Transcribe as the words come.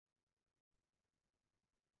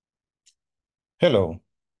Hello.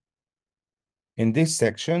 In this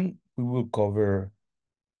section, we will cover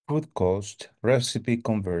food cost, recipe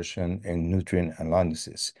conversion, and nutrient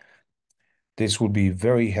analysis. This will be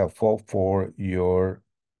very helpful for your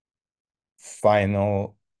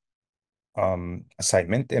final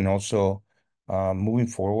assignment and also moving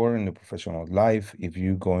forward in the professional life if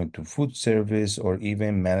you go into food service or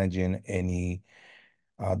even managing any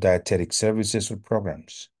dietetic services or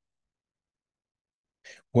programs.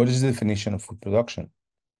 What is the definition of food production?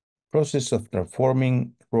 Process of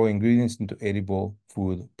transforming raw ingredients into edible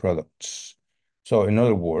food products. So in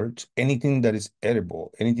other words, anything that is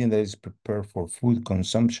edible, anything that is prepared for food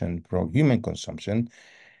consumption, for human consumption,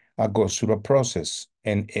 goes through a process.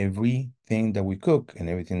 And everything that we cook and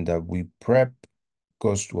everything that we prep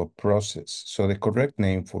goes through a process. So the correct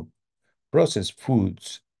name for processed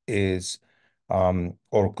foods is,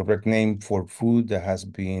 or correct name for food that has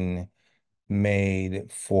been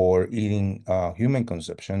made for eating human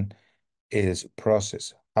consumption is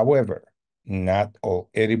processed. However, not all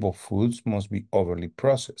edible foods must be overly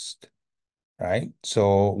processed, right?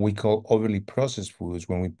 So we call overly processed foods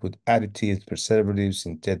when we put additives, preservatives,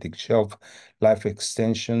 synthetic shelf life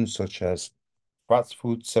extensions, such as fast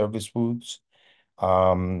food, service foods,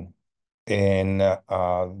 um, and the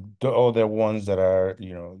other ones that are,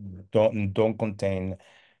 don't contain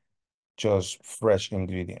just fresh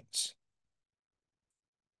ingredients.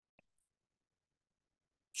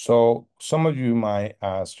 So some of you might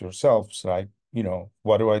ask yourselves, like,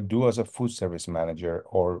 what do I do as a food service manager,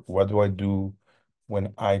 or what do I do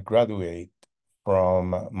when I graduate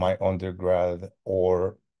from my undergrad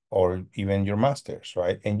or even your master's,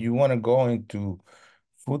 right? And you want to go into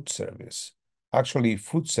food service. Actually,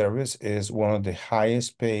 food service is one of the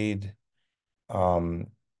highest paid um,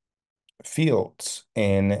 fields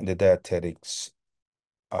in the dietetics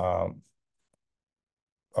um,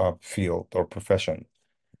 field or profession.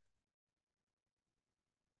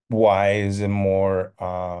 Why is it more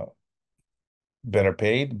better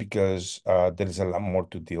paid? Because there is a lot more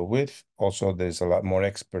to deal with. Also, there's a lot more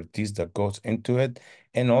expertise that goes into it.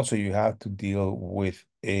 And also you have to deal with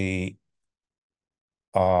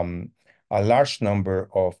um a large number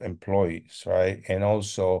of employees, right? And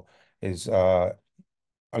also is a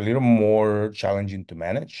little more challenging to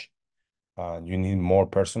manage. You need more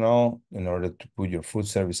personnel in order to put your food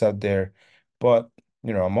service out there. But,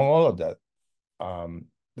 among all of that, um,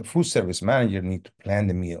 the food service manager need to plan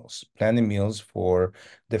the meals for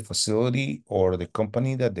the facility or the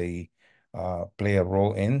company that they play a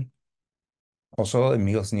role in. Also, the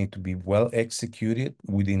meals need to be well executed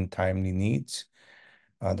within timely needs.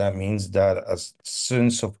 That means that a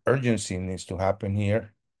sense of urgency needs to happen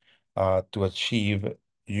here to achieve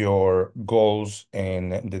your goals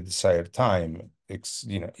and the desired time.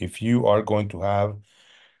 If you are going to have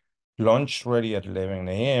lunch ready at 11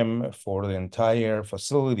 a.m. for the entire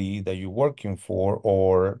facility that you're working for,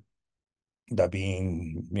 or that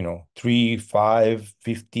being, 3, 5,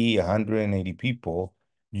 50, 180 people,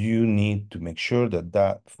 you need to make sure that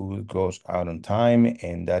that food goes out on time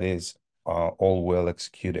and that is all well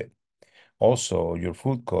executed. Also, your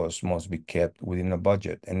food costs must be kept within a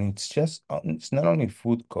budget. And it's not only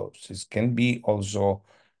food costs, it can be also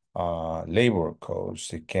labor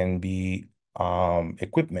costs, it can be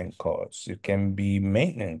equipment costs, it can be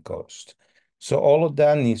maintenance costs. So all of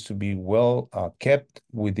that needs to be well kept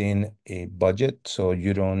within a budget so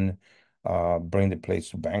you don't bring the place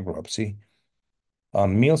to bankruptcy.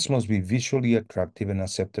 Meals must be visually attractive and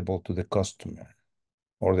acceptable to the customer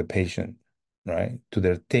or the patient, right? To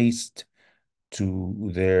their taste,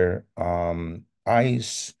 to their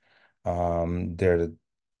eyes, their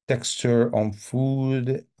texture on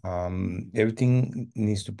food. Everything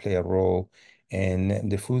needs to play a role,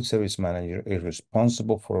 and the food service manager is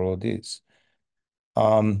responsible for all of this.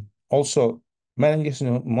 Also, managers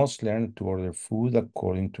must learn to order food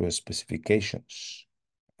according to specifications.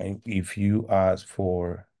 And if you ask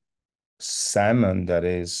for salmon that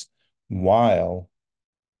is wild,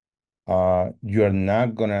 you're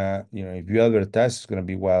not gonna, if you advertise it's gonna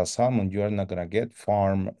be wild salmon, you are not gonna get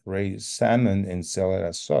farm-raised salmon and sell it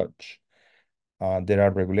as such. There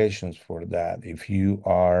are regulations for that. If you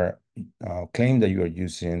are claim that you are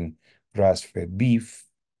using grass-fed beef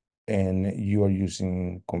and you are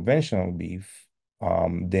using conventional beef,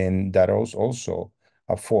 then that is also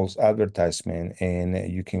a false advertisement,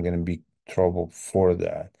 and you can gonna be trouble for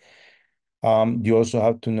that. You also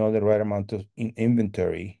have to know the right amount of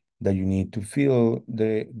inventory that you need to fill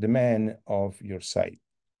the demand of your site.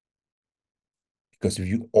 Because if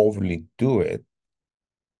you overly do it,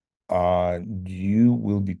 you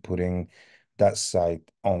will be putting that site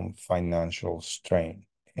on financial strain.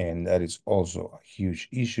 And that is also a huge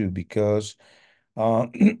issue because uh,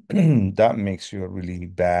 that makes you a really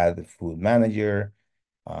bad food manager.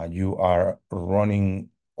 You are running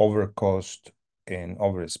over cost and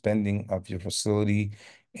overspending of your facility,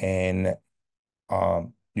 and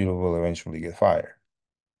you will eventually get fired.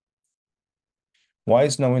 Why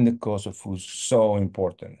is knowing the cost of food so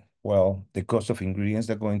important? Well, the cost of ingredients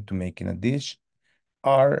that are going to make in a dish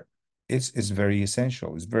are is very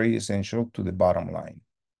essential. It's very essential to the bottom line.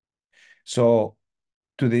 So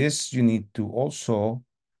to this, you need to also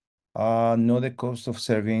know the cost of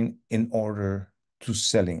serving in order to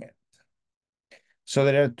selling it. So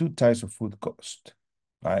there are two types of food cost,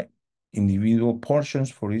 right? Individual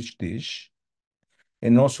portions for each dish,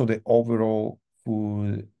 and also the overall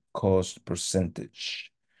food cost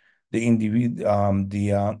percentage. The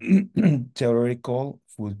theoretical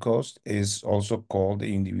food cost is also called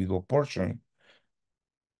the individual portion.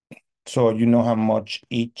 So you know how much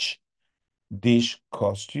each dish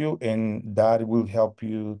costs you, and that will help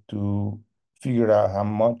you to figure out how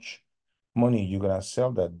much money you're gonna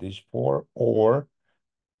sell that dish for, or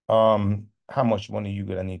how much money you're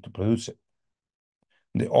gonna need to produce it.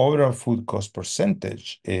 The overall food cost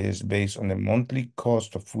percentage is based on the monthly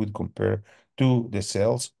cost of food compared to the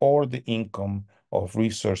sales or the income of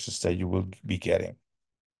resources that you will be getting.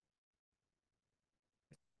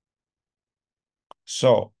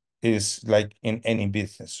 So it's like in any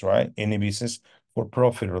business, right? Any business, for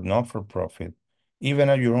profit or not for profit, even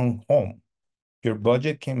at your own home, your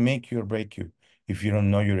budget can make you or break you. If you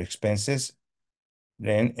don't know your expenses,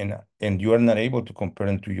 then and you are not able to compare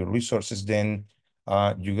them to your resources, then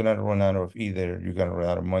you're gonna run out of either you're gonna run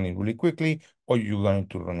out of money really quickly, or you're going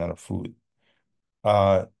to run out of food.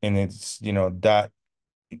 And it's that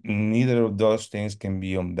neither of those things can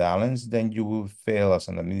be unbalanced, then you will fail as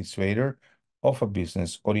an administrator of a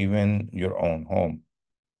business or even your own home.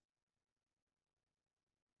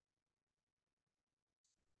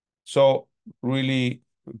 So really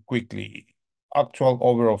quickly, actual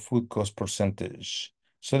overall food cost percentage.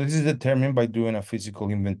 So this is determined by doing a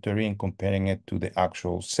physical inventory and comparing it to the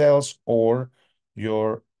actual sales or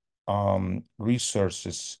your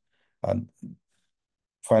resources, uh,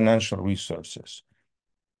 financial resources.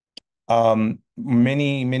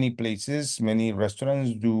 Many places, many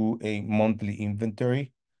restaurants do a monthly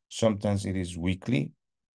inventory. Sometimes it is weekly.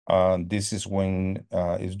 This is when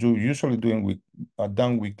it's usually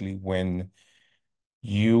done weekly when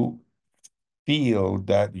you feel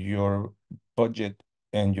that your budget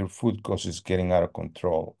and your food cost is getting out of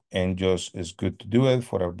control, and just it's good to do it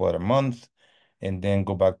for about a month, and then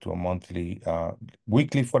go back to a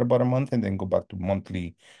weekly for about a month, and then go back to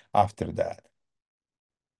monthly after that.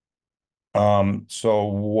 So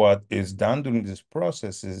what is done during this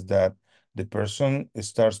process is that the person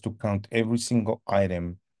starts to count every single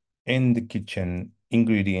item in the kitchen,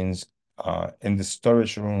 ingredients, in the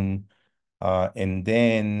storage room, and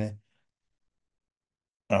then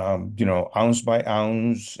ounce by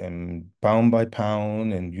ounce and pound by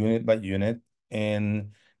pound and unit by unit,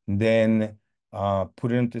 and then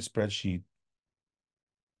put it into a spreadsheet,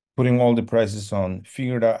 putting all the prices on,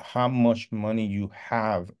 figured out how much money you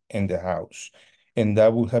have in the house. And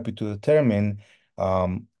that will help you to determine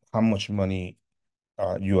how much money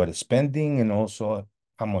you are spending, and also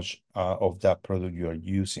how much of that product you are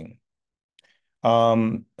using.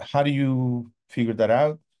 How do you figure that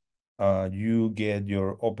out? You get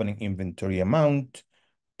your opening inventory amount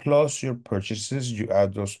plus your purchases, you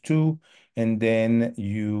add those two, and then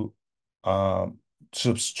you uh,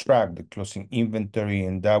 subtract the closing inventory,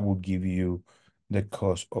 and that will give you the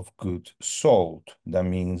cost of goods sold. That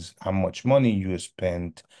means how much money you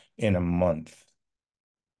spent in a month.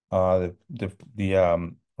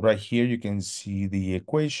 Right here you can see the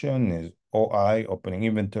equation is OI, opening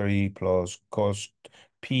inventory, plus cost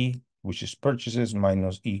P, which is purchases,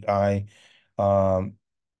 minus EI,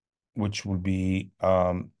 which will be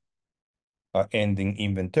ending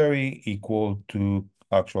inventory, equal to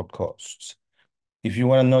actual costs. If you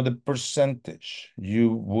want to know the percentage,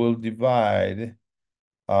 you will divide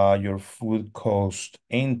your food cost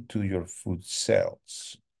into your food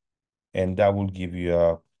sales, and that will give you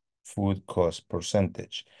a food cost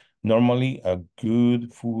percentage. Normally, a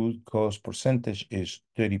good food cost percentage is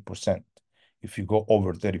 30%. If you go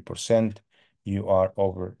over 30%, you are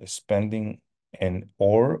overspending, and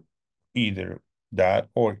or either that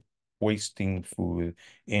or wasting food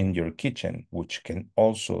in your kitchen, which can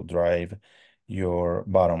also drive your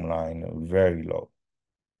bottom line very low.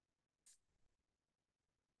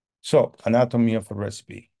 So, anatomy of a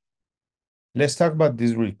recipe. Let's talk about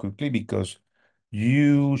this really quickly because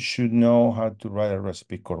you should know how to write a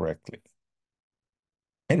recipe correctly.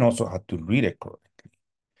 and also how to read it correctly.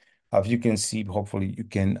 As you can see, hopefully you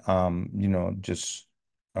can, um,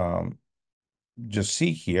 just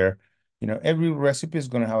see here, every recipe is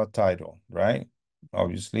going to have a title, right?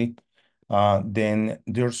 Obviously. Then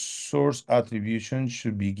their source attribution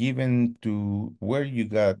should be given to where you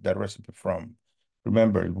got that recipe from.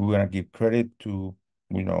 Remember, we're going to give credit to,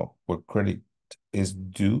 where credit is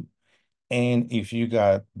due. And if you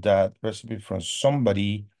got that recipe from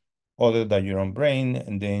somebody other than your own brain,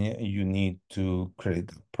 and then you need to credit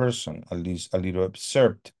the person, at least a little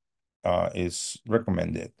excerpt is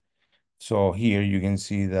recommended. So here you can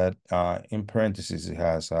see that in parentheses, it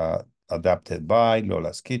has adapted by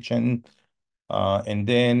Lola's Kitchen. And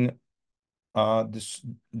then this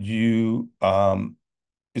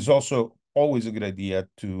it's also always a good idea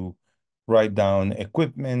to write down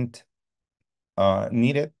equipment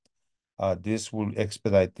needed. This will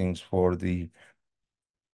expedite things for the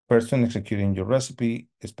person executing your recipe,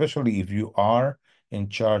 especially if you are in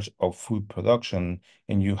charge of food production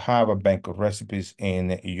and you have a bank of recipes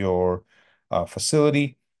in your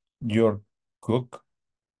facility. Your cook,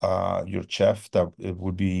 your chef that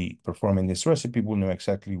would be performing this recipe will know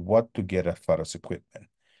exactly what to get as far as equipment.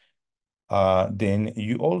 Then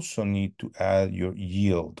you also need to add your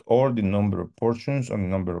yield, or the number of portions or the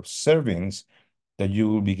number of servings that you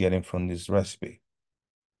will be getting from this recipe.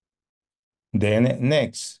 Then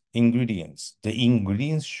next, ingredients. The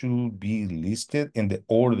ingredients should be listed in the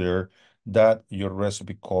order that your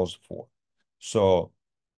recipe calls for. So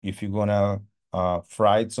if you're gonna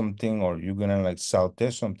fry something, or you're gonna like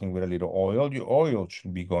saute something with a little oil, your oil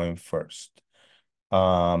should be going first.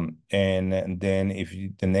 And then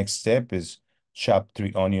the next step is chop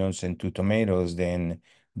 3 onions and 2 tomatoes, then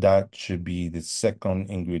that should be the second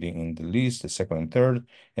ingredient in the list, the second and third,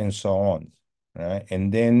 and so on, right?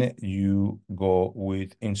 And then you go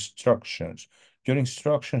with instructions. Your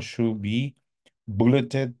instructions should be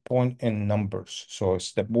bulleted point and numbers. So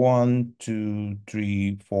step 1, 2,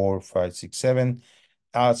 3, 4, 5, 6, 7,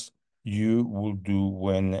 as you will do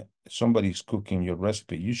when somebody's cooking your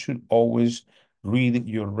recipe. You should always read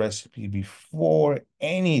your recipe before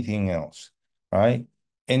anything else, right?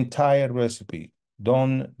 Entire recipe.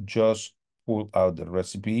 Don't just pull out the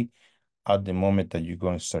recipe at the moment that you're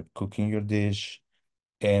going to start cooking your dish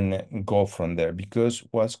and go from there. Because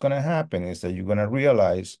what's going to happen is that you're going to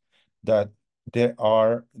realize that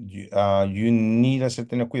you need a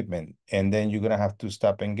certain equipment, and then you're going to have to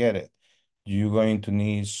stop and get it. You're going to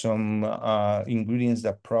need some ingredients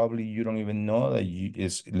that probably you don't even know that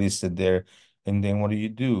is listed there. And then what do you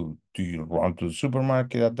do? Do you run to the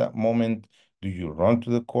supermarket at that moment? Do you run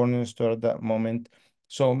to the corner store at that moment?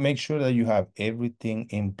 So make sure that you have everything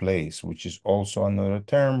in place, which is also another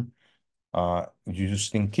term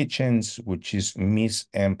used in kitchens, which is mise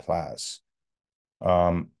en place.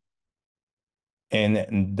 Um,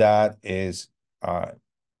 and that is Misenplace.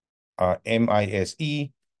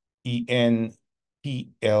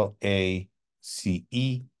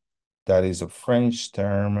 That is a French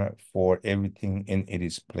term for everything in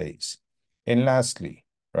its place. And lastly,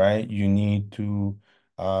 right, you need to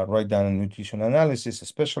write down a nutrition analysis,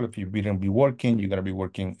 especially if you're going to be working, you're going to be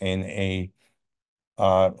working in a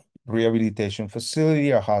uh, rehabilitation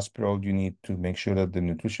facility or hospital. You need to make sure that the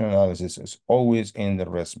nutrition analysis is always in the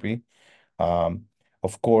recipe. Um,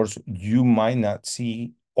 of course, you might not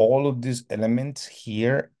see all of these elements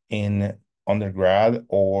here in undergrad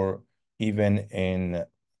or even in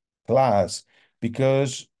class,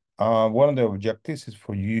 because one of the objectives is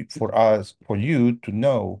for you to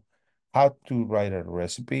know how to write a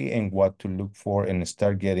recipe and what to look for, and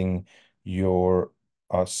start getting your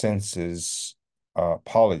senses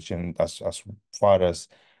polished, and as far as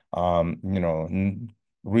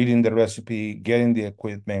reading the recipe, getting the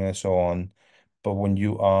equipment, and so on. But when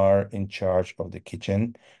you are in charge of the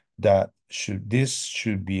kitchen, this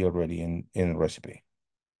should be already in recipe.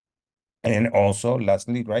 And also,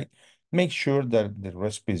 lastly, right, make sure that the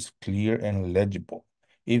recipe is clear and legible.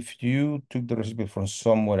 If you took the recipe from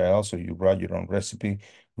somewhere else, or you write your own recipe,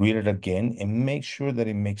 read it again and make sure that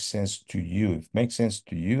it makes sense to you. If it makes sense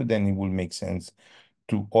to you, then it will make sense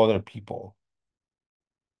to other people.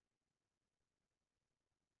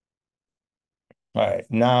 All right.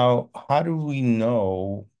 Now, how do we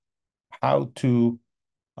know how to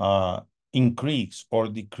uh, increase or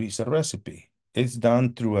decrease a recipe? It's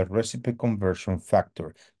done through a recipe conversion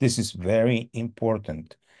factor. This is very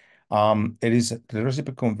important. The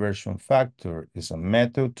recipe conversion factor is a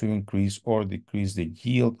method to increase or decrease the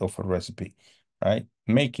yield of a recipe, right?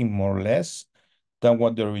 Making more or less than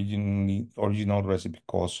what the original recipe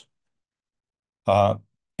costs uh,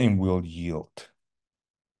 and will yield.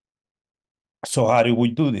 So how do we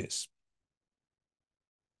do this?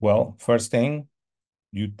 Well, first thing,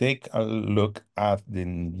 you take a look at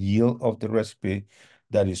the yield of the recipe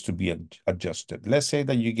that is to be adjusted. Let's say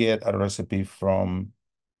that you get a recipe from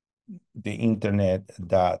the internet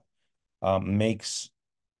that makes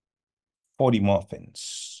 40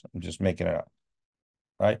 muffins. I'm just making it up,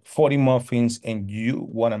 right? 40 muffins, and you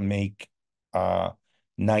want to make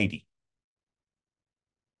 90.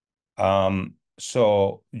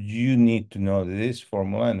 So you need to know this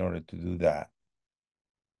formula in order to do that.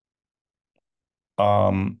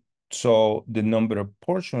 Um, so the number of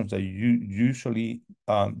portions that you usually,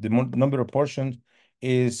 the number of portions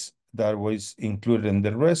is that was included in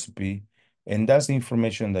the recipe, and that's the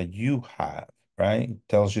information that you have, right? It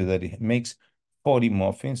tells you that it makes 40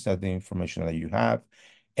 muffins, that's the information that you have.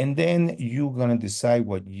 And then you're gonna decide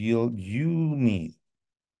what yield you need.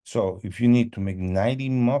 So if you need to make 90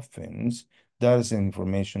 muffins, that is the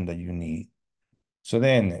information that you need. So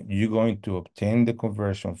then you're going to obtain the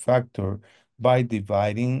conversion factor by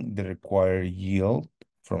dividing the required yield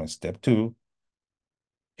from step 2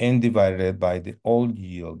 and divided it by the old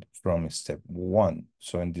yield from step 1.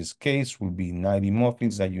 So in this case will be 90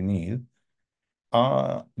 muffins that you need,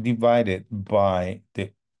 divided by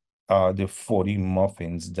the 40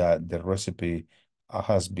 muffins that the recipe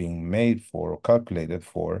has been made for or calculated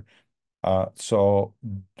for. So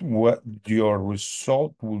what your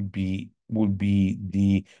result will be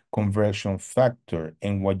the conversion factor,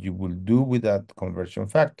 and what you will do with that conversion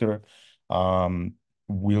factor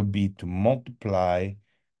will be to multiply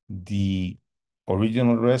the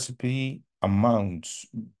original recipe amounts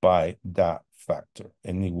by that factor,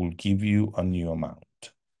 and it will give you a new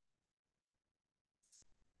amount.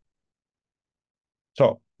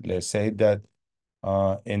 So let's say that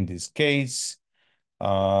in this case,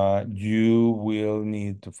 you will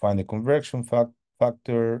need to find a conversion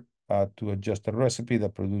factor to adjust a recipe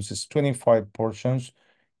that produces 25 portions,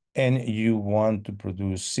 and you want to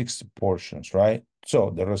produce 60 portions, right? So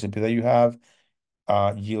the recipe that you have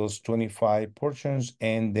yields 25 portions,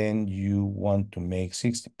 and then you want to make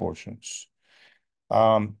 60 portions.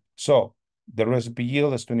 So the recipe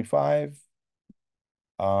yield is 25.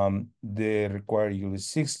 The required yield is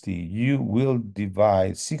 60. You will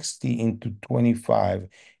divide 60 into 25,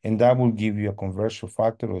 and that will give you a conversion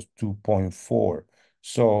factor of 2.4.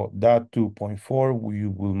 So that 2.4, we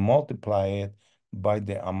will multiply it by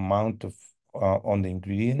the amount of on the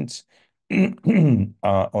ingredients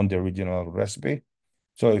on the original recipe.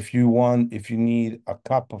 So if you need a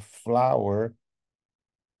cup of flour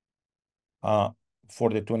uh, for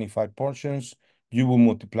the 25 portions, you will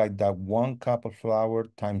multiply that 1 cup of flour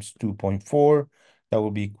times 2.4. That will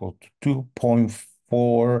be equal to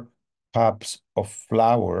 2.4 cups of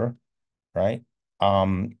flour, right?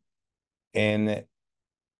 And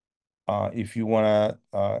if you wanna,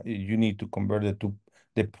 you need to convert it to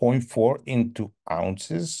the 0.4 into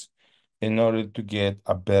ounces in order to get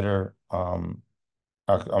a better, a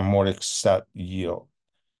more exact yield.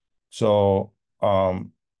 So,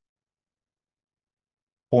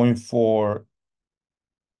 0.4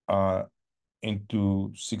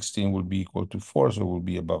 into 16 will be equal to 4, so it will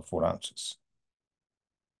be about 4 ounces.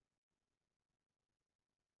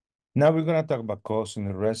 Now we're going to talk about cost in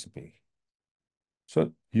the recipe.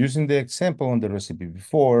 So using the example on the recipe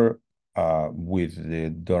before with the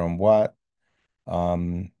Durham Watt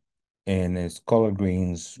and its collard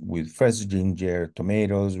greens with fresh ginger,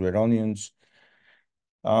 tomatoes, red onions,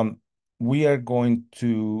 we are going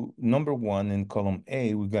to, number 1 in column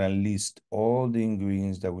A, we're going to list all the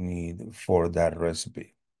ingredients that we need for that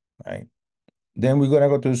recipe, right? Then we're gonna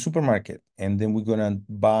go to the supermarket, and then we're gonna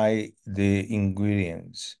buy the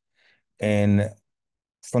ingredients. And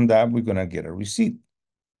from that, we're gonna get a receipt.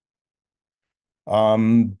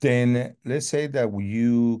 Then let's say that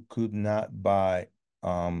you could not buy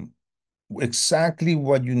exactly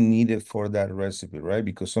what you needed for that recipe, right?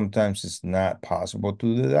 Because sometimes it's not possible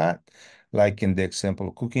to do that. Like in the example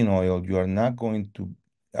of cooking oil, you are not going to,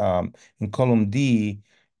 in column D,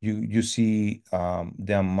 you see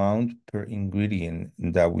the amount per ingredient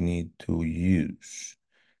that we need to use,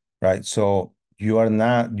 right? So you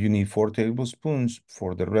need 4 tablespoons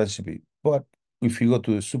for the recipe. But if you go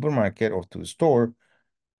to the supermarket or to the store,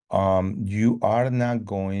 you are not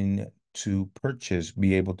going to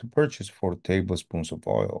be able to purchase 4 tablespoons of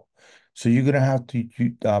oil. So you're gonna have to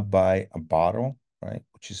buy a bottle, right?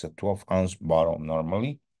 Which is a 12-ounce bottle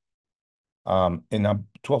normally. And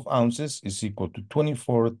 12 ounces is equal to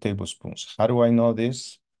 24 tablespoons. How do I know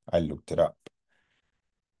this? I looked it up.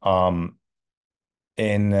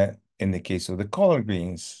 In the case of the collard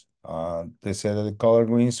greens, they said that the collard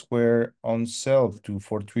greens were on sale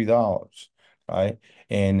for $3. right?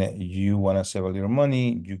 And you want to save a little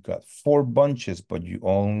money, you got 4 bunches, but you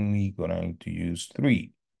only going to use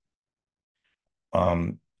 3.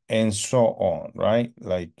 Um, and so on, right?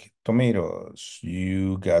 Like tomatoes,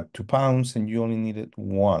 you got 2 pounds and you only needed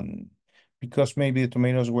 1 because maybe the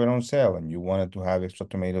tomatoes were on sale and you wanted to have extra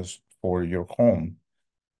tomatoes for your home.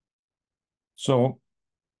 So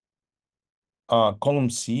column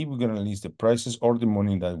C, we're gonna list the prices or the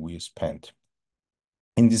money that we spent.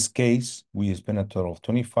 In this case, we spent a total of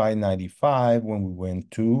 $25.95 when we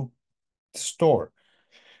went to the store.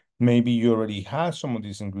 Maybe you already have some of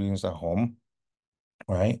these ingredients at home,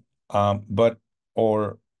 right?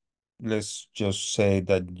 Or let's just say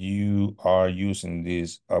that you are using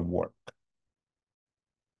this at work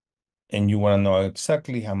and you want to know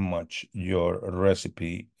exactly how much your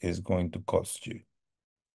recipe is going to cost you.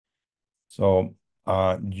 So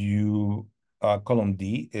column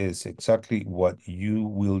D is exactly what you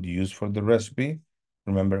will use for the recipe.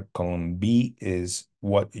 Remember, column B is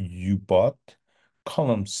what you bought.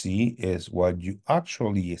 Column C is what you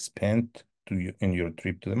actually spent in your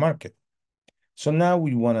trip to the market. So now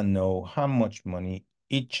we want to know how much money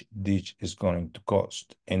each dish is going to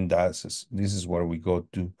cost. And this is where we go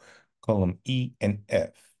to column E and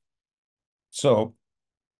F. So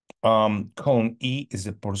column E is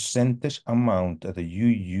the percentage amount that you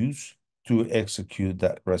use to execute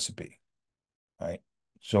that recipe, right?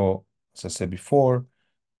 So as I said before,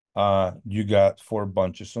 you got 4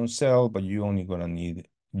 bunches on sale, but you're only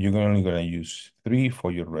gonna use 3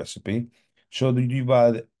 for your recipe. So you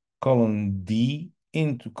divide column D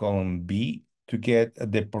into column B to get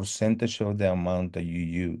the percentage of the amount that you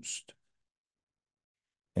used.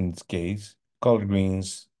 In this case, collard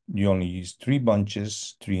greens, you only use 3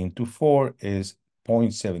 bunches. 3 into 4 is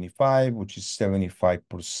 0.75, which is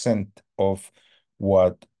 75% of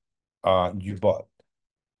what you bought.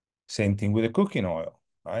 Same thing with the cooking oil,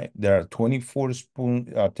 right? There are 24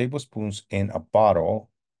 tablespoons in a bottle,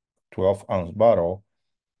 12-ounce bottle,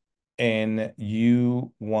 and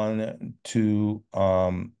you're only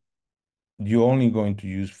going to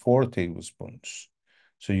use 4 tablespoons.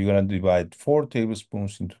 So you're going to divide 4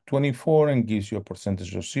 tablespoons into 24 and gives you a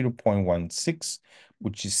percentage of 0.16,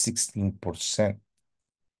 which is 16%.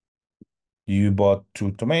 You bought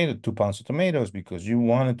 2 pounds of tomatoes because you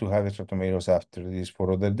wanted to have extra tomatoes after this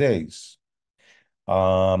for other days.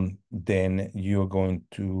 Then you're going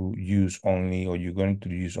to use only, or you're going to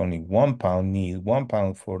use only 1 pound, need 1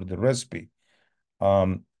 pound for the recipe.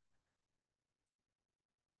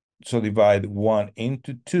 So divide 1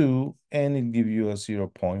 into 2, and it gives you a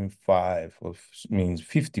 0.5, means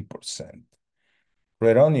 50%.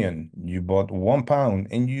 Red onion, you bought 1 pound,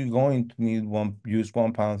 and you're going to use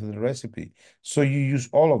 1 pound for the recipe. So you use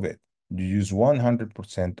all of it. You use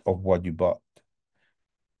 100% of what you bought.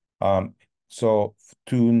 So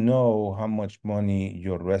to know how much money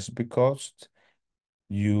your recipe costs,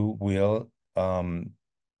 you will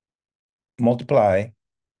multiply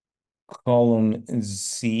column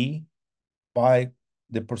C by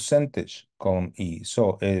the percentage, column E.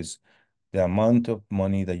 So is the amount of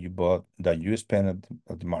money that you spend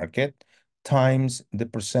at the market times the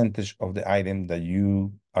percentage of the item that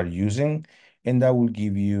you are using, and that will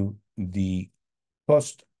give you the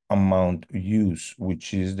cost amount used,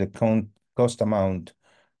 which is the cost amount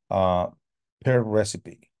per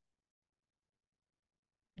recipe.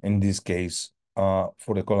 In this case,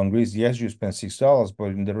 for the colon grease, yes, you spend $6, but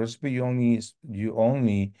in the recipe you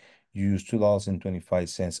only use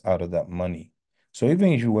 $2.25 out of that money. So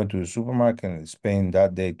even if you went to the supermarket and spend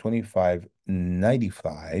that day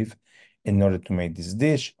 $25.95 in order to make this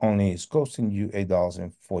dish, only it's costing you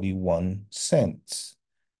 $8.41,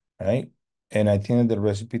 right? And I think that the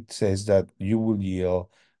recipe says that you will yield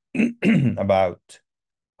about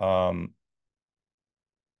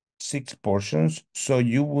 6 portions. So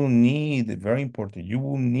you will need, very important, you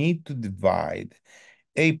will need to divide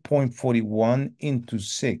 8.41 into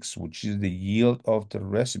 6, which is the yield of the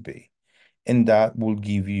recipe. And that will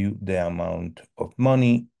give you the amount of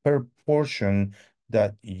money per portion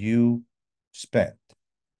that you spent.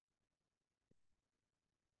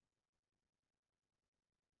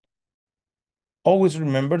 Always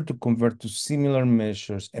remember to convert to similar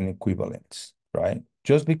measures and equivalents, right?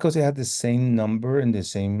 Just because it had the same number and the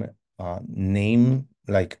same name,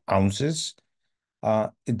 like ounces,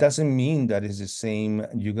 it doesn't mean that it's the same,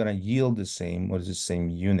 you're gonna yield the same or the same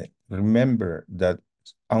unit. Remember that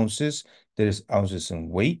ounces, there is ounces in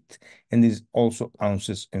weight, and there's also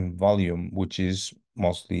ounces in volume, which is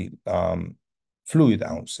mostly fluid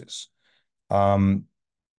ounces.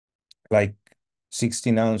 Like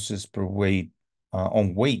 16 ounces per weight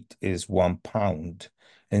on weight is 1 pound,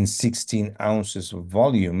 and 16 ounces of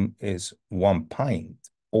volume is 1 pint,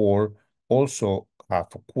 or also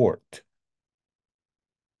half a quart.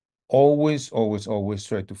 Always, always, always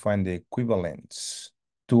try to find the equivalents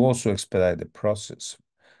to also expedite the process.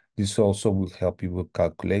 This also will help you with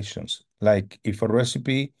calculations. Like if a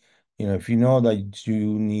recipe, if you know that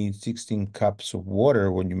you need 16 cups of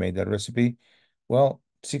water when you make that recipe, well,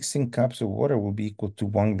 16 cups of water will be equal to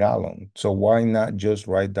 1 gallon. So why not just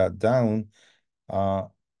write that down,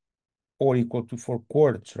 or equal to 4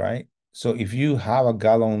 quarts, right? So if you have a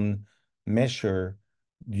gallon measure,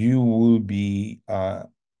 you will be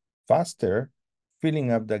faster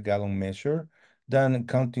filling up the gallon measure than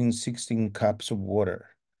counting 16 cups of water,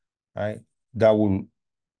 right? That will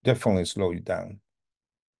definitely slow you down.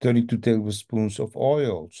 32 tablespoons of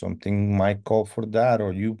oil, something might call for that,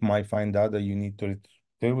 or you might find out that you need 30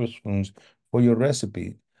 tablespoons for your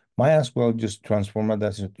recipe. Might as well just transform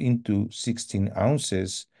that into 16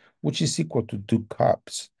 ounces, which is equal to 2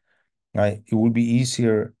 cups, right? It will be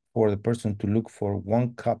easier for the person to look for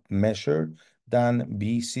 1 cup measure than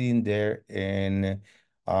be sitting there and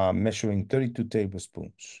measuring 32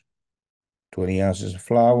 tablespoons. 20 ounces of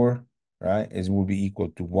flour, right? It will be equal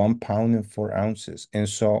to 1 pound and 4 ounces, and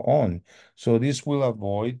so on. So this will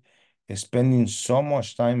avoid spending so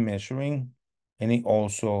much time measuring, and it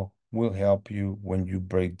also will help you when you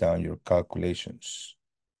break down your calculations.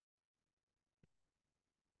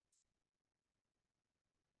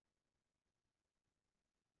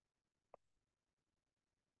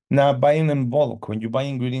 Now, buying in bulk, when you buy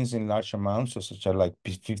ingredients in large amounts, so such as like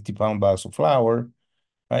 50-pound bags of flour,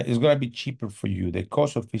 right, it's going to be cheaper for you. The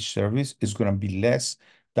cost of each service is going to be less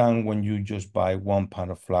than when you just buy 1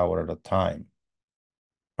 pound of flour at a time,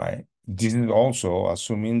 right? This is also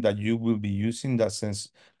assuming that you will be using that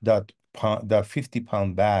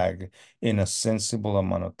 50-pound bag in a sensible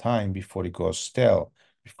amount of time before it goes stale,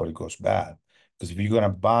 before it goes bad. Because if you're gonna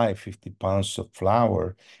buy 50 pounds of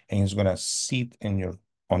flour and it's gonna sit on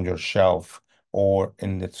your shelf or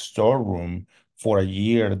in the storeroom for a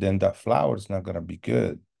year, then that flour is not gonna be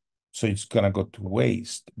good. So it's gonna go to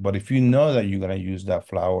waste. But if you know that you're gonna use that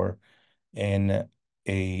flour in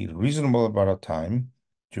a reasonable amount of time,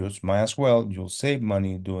 just might as well, you'll save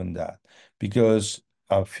money doing that, because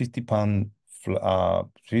a 50-pound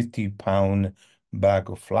bag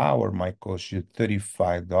of flour might cost you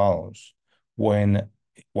 $35, when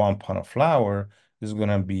 1 pound of flour is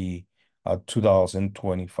gonna be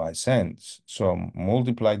 $2.25. So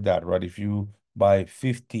multiply that, right? If you buy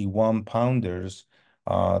 51 pounders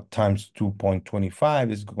times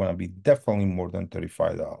 2.25, is gonna be definitely more than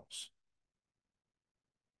 $35.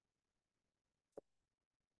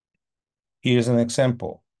 Here's an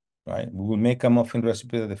example, right? We will make a muffin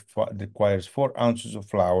recipe that requires 4 ounces of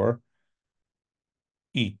flour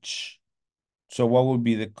each. So what would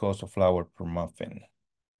be the cost of flour per muffin?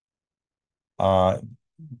 Uh,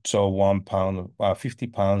 so 1 pound, 50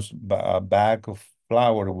 pounds, a bag of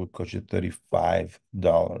flour will cost you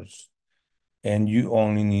 $35. And you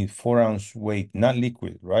only need 4 ounce weight, not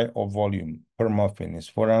liquid, right? Or volume per muffin is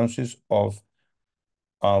 4 ounces of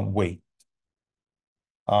weight.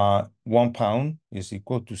 1 pound is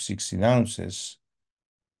equal to 16 ounces.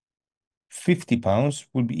 50 pounds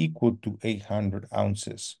will be equal to 800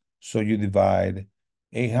 ounces. So you divide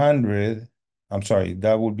 800, I'm sorry,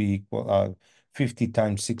 that would be equal 50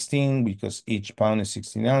 times 16, because each pound is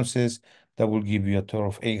 16 ounces. That will give you a total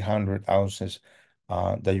of 800 ounces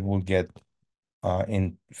that you will get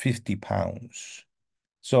in 50 pounds.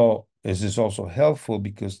 So this is also helpful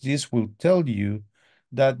because this will tell you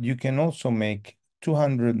that you can also make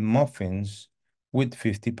 200 muffins with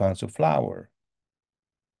 50 pounds of flour,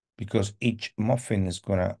 because each muffin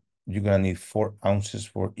you're gonna need 4 ounces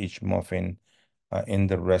for each muffin in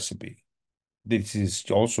the recipe. This is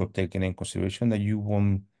also taking in consideration that you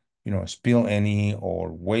won't, spill any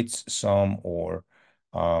or waste some or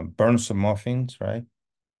burn some muffins, right?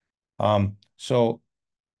 So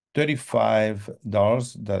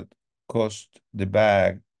 $35 that cost the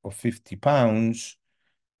bag of 50 pounds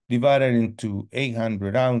divided into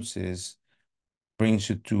 800 ounces brings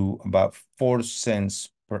you to about 4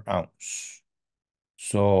 cents per ounce.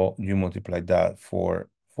 So you multiply that for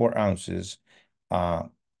 4 ounces uh,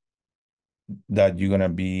 that you're gonna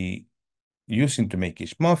be using to make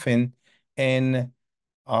each muffin, and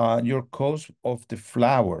your cost of the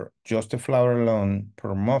flour, just the flour alone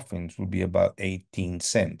per muffins, will be about 18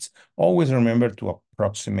 cents. Always remember to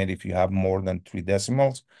approximate if you have more than 3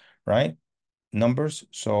 decimals, right? Numbers.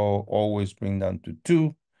 So always bring down to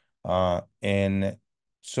 2. And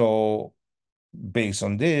so based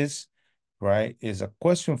on this, right, is a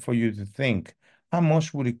question for you to think. How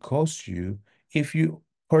much would it cost you if you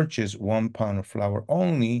purchase 1 pound of flour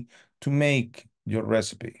only to make your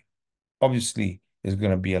recipe. Obviously, it's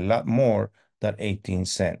going to be a lot more than 18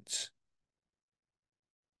 cents.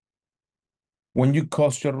 When you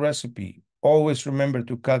cost your recipe, always remember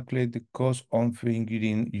to calculate the cost of the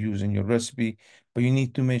ingredient used in your recipe, but you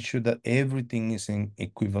need to make sure that everything is in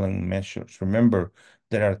equivalent measures. Remember,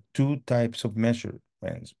 there are two types of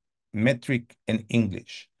measurements, metric and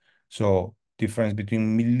English. So difference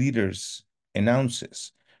between milliliters and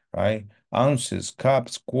ounces, right? Ounces,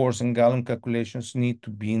 cups, quarts, and gallon calculations need to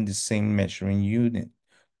be in the same measuring unit.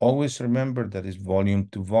 Always remember that it's volume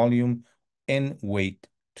to volume and weight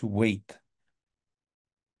to weight.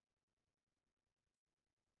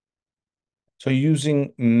 So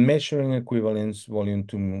using measuring equivalence, volume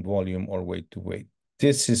to volume or weight to weight.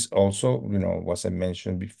 This is also, was I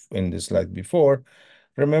mentioned in the slide before.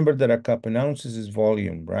 Remember that a cup in ounces is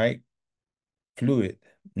volume, right? Fluid,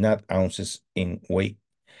 not ounces in weight.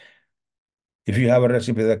 If you have a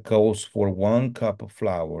recipe that calls for 1 cup of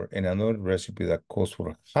flour and another recipe that calls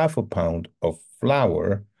for half a pound of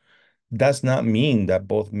flour, does not mean that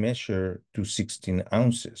both measure to 16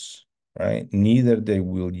 ounces, right? Neither they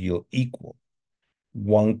will yield equal.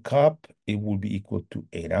 1 cup, it will be equal to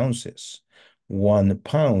 8 ounces. 1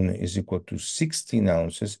 pound is equal to 16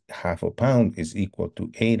 ounces. Half a pound is equal to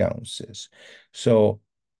 8 ounces. So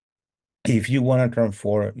if you want to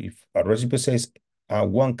transform, if a recipe says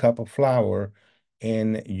 1 cup of flour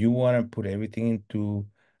and you want to put everything into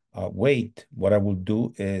weight, what I will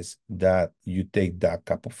do is that you take that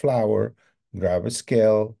cup of flour, grab a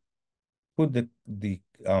scale, put the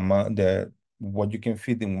what you can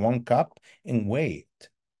fit in 1 cup and weigh it.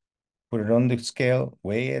 Put it on the scale,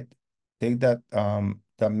 weigh it, take that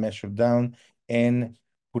measure down, and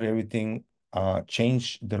put everything.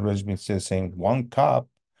 Change the recipe instead saying 1 cup.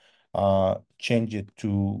 Change it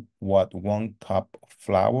to what 1 cup of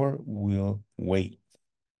flour will weigh.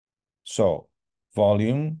 So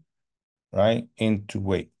volume, right, into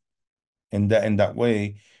weight. And that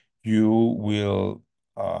way, you will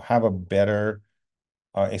have a better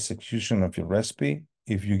execution of your recipe.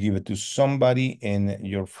 If you give it to somebody in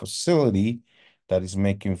your facility that is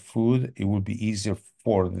making food, it will be easier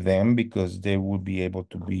for them because they will be able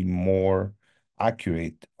to be more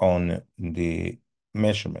accurate on the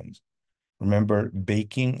measurements. Remember,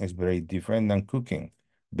 baking is very different than cooking.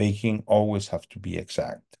 Baking always have to be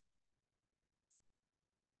exact.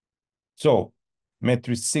 So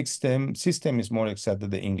metric system is more exact than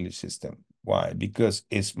the English system. Why? Because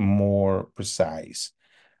it's more precise.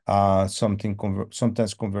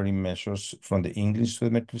 Sometimes converting measures from the English to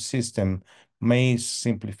the metric system may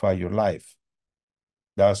simplify your life.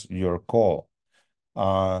 That's your call.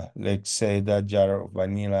 Let's say that jar of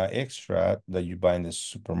vanilla extract that you buy in the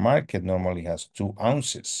supermarket normally has 2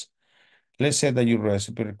 ounces. Let's say that your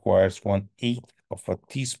recipe requires 1/8 of a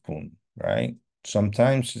teaspoon, right?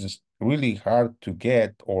 Sometimes it's really hard to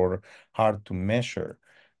get or hard to measure.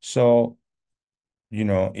 So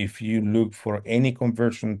if you look for any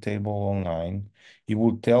conversion table online, it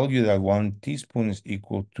will tell you that 1 teaspoon is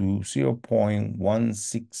equal to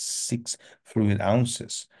 0.166 fluid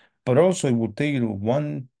ounces. But also it will tell you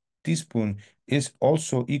 1 teaspoon is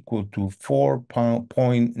also equal to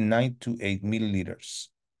 4.928 milliliters,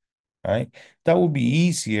 right? That would be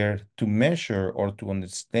easier to measure or to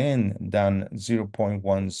understand than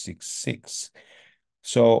 0.166.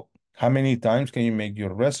 So how many times can you make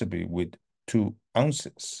your recipe with 2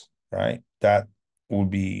 ounces, right? That will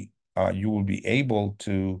be, you will be able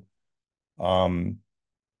to um,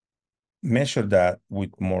 measure that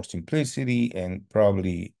with more simplicity and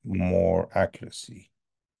probably more accuracy.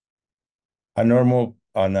 Now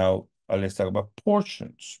let's talk about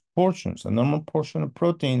portions. Portions, a normal portion of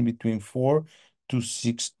protein between 4 to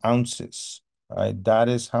 6 ounces, right? That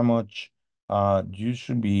is how much you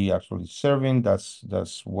should be actually serving.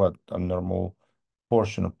 That's what a normal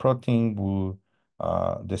portion of protein will,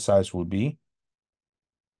 the size will be.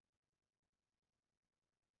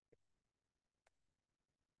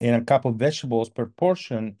 And a cup of vegetables per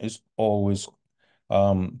portion is always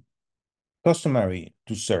um, customary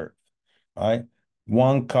to serve, right?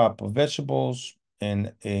 1 cup of vegetables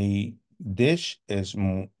in a dish is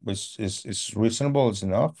reasonable, is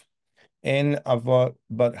enough. And about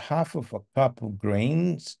half of a cup of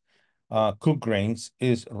grains, cooked grains,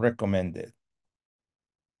 is recommended.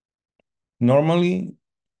 Normally,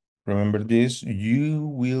 remember this, you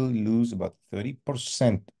will lose about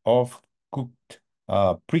 30% of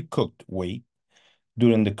pre-cooked weight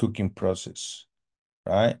during the cooking process,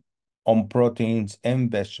 right? On proteins and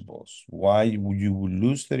vegetables. Why you will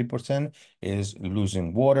lose 30% is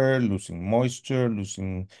losing water, losing moisture,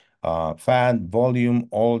 losing fat, volume,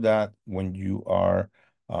 all that. When you are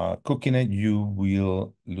cooking it, you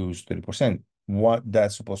will lose 30%. What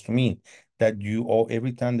that's supposed to mean? That you owe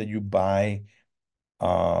every time that you buy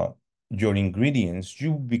your ingredients,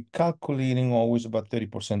 you'll be calculating always about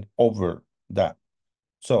 30% over that.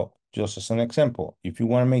 So just as an example, if you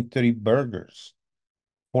want to make 30 burgers,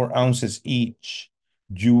 4 ounces each,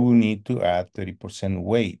 you need to add 30%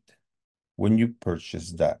 weight when you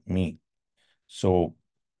purchase that meat. So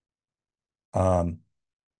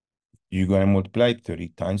you're going to multiply 30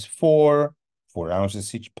 times 4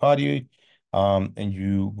 ounces each patty, and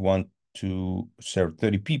you want to serve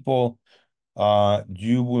 30 people,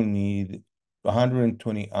 you will need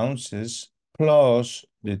 120 ounces plus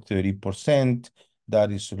the 30%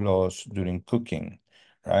 that is lost during cooking,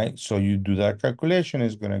 right? So you do that calculation,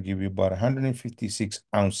 it's going to give you about 156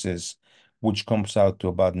 ounces, which comes out to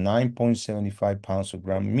about 9.75 pounds of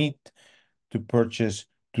ground meat to purchase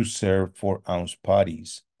to serve 4 ounce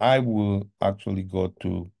patties. I will actually go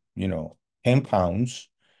to, 10 pounds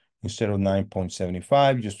instead of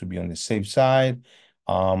 9.75 just to be on the safe side.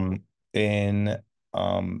 Um, and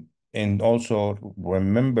and also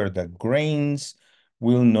remember that grains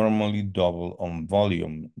will normally double on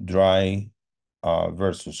volume, dry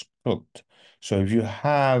versus cooked. So if you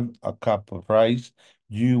have a cup of rice,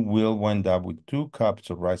 you will end up with 2 cups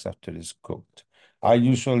of rice after it's cooked. I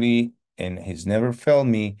usually, and it's never failed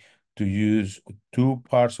me, to use 2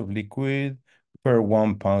 parts of liquid per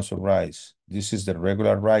 1 pound of rice. This is the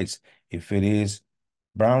regular rice. If it is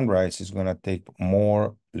brown rice, it's gonna take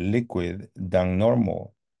more liquid than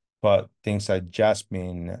normal. But things like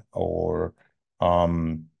jasmine or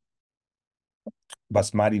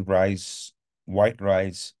basmati rice, white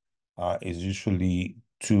rice, is usually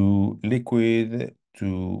 2 liquid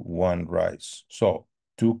to 1 rice. So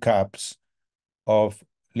 2 cups of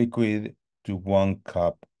liquid to 1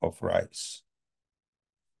 cup of rice.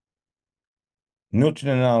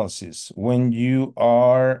 Nutrient analysis. When you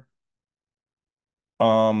are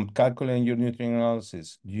calculating your nutrient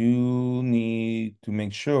analysis, you need to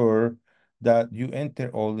make sure that you enter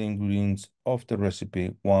all the ingredients of the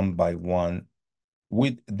recipe one by one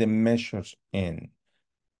with the measures in.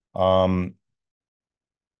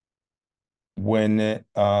 When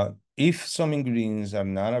if some ingredients are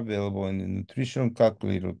not available in the nutrition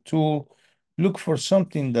calculator tool, look for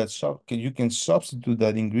something that you can substitute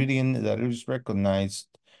that ingredient that is recognized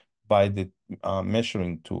by the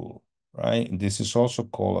measuring tool, right? This is also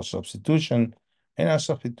called a substitution, and a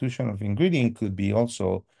substitution of ingredient could be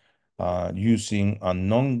also using a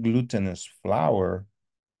non-glutinous flour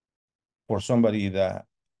for somebody that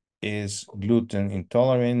is gluten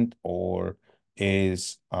intolerant or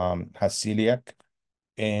has celiac,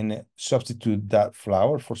 and substitute that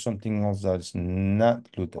flour for something else that is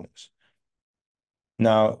not glutinous.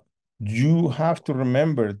 Now, you have to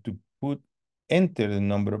remember to enter the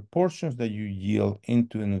number of portions that you yield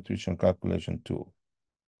into the nutrition calculation tool.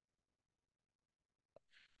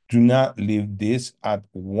 Do not leave this at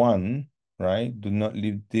 1, right? Do not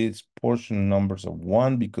leave these portion numbers of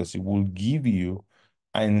 1, because it will give you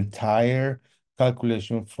an entire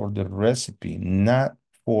calculation for the recipe, not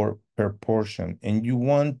for per portion. And you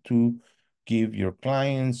want to give your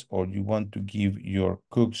clients, or you want to give your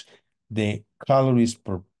cooks, the calories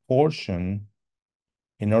per portion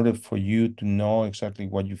in order for you to know exactly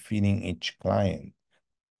what you're feeding each client.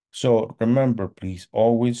 So remember, please,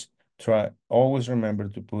 always remember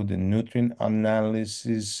to put the nutrient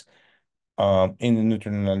analysis in the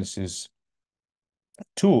nutrient analysis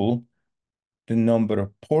tool, the number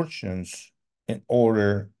of portions, in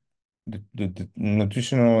order the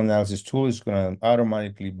nutritional analysis tool is going to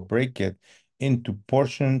automatically break it into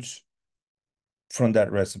portions from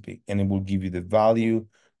that recipe, and it will give you the value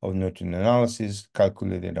of nutrient analysis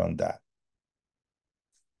calculated on that.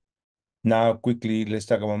 Now, quickly, let's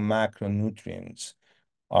talk about macronutrients.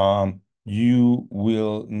 You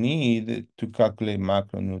will need to calculate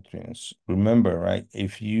macronutrients. Remember, right?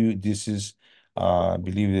 This is, I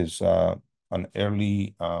believe is an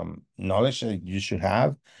early knowledge that you should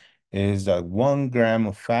have, is that 1 gram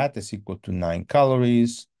of fat is equal to 9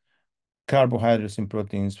 calories, carbohydrates and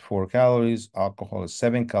proteins, 4 calories, alcohol is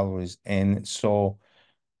 7 calories. And so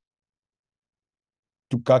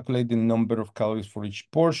to calculate the number of calories for each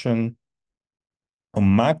portion, on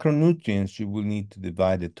macronutrients, you will need to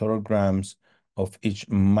divide the total grams of each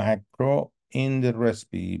macro in the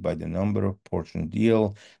recipe by the number of portions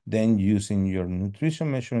yield. Then, using your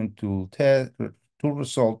nutrition measuring tool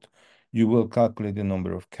result, you will calculate the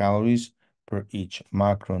number of calories per each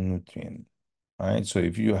macronutrient. Right? So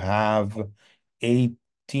if you have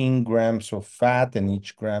 18 grams of fat and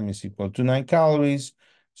each gram is equal to 9 calories,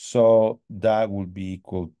 So that would be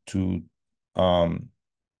equal to,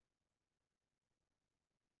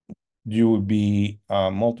 you would be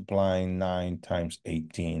multiplying 9 times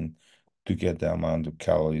 18 to get the amount of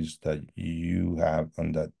calories that you have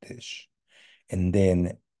on that dish. And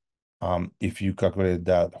then if you calculate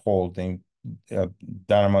that whole thing, that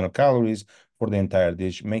amount of calories for the entire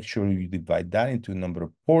dish, make sure you divide that into the number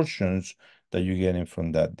of portions that you're getting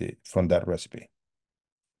from that recipe.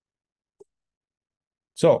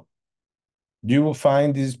 So you will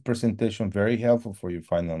find this presentation very helpful for your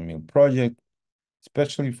final meal project,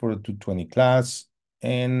 especially for the 220 class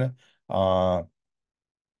and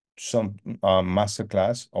some master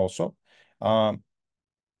class also. Um,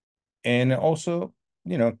 And also,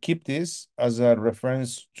 keep this as a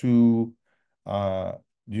reference to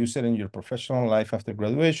use it in your professional life after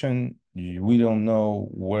graduation. We don't know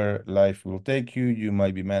where life will take you. You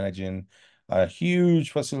might be managing a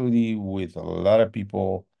huge facility with a lot of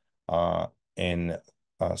people in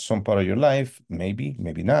some part of your life, maybe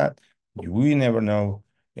not. We never know.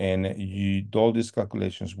 And all these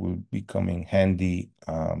calculations will be coming handy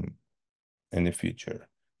in the future.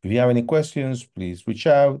 If you have any questions, please reach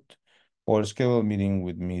out or schedule a meeting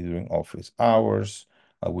with me during office hours.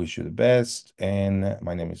 I wish you the best. And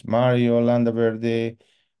my name is Mario Landaverde,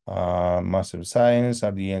 Master of Science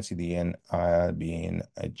at the NCDN. I've been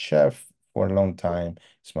a chef for a long time.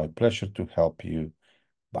 It's my pleasure to help you.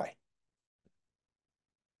 Bye.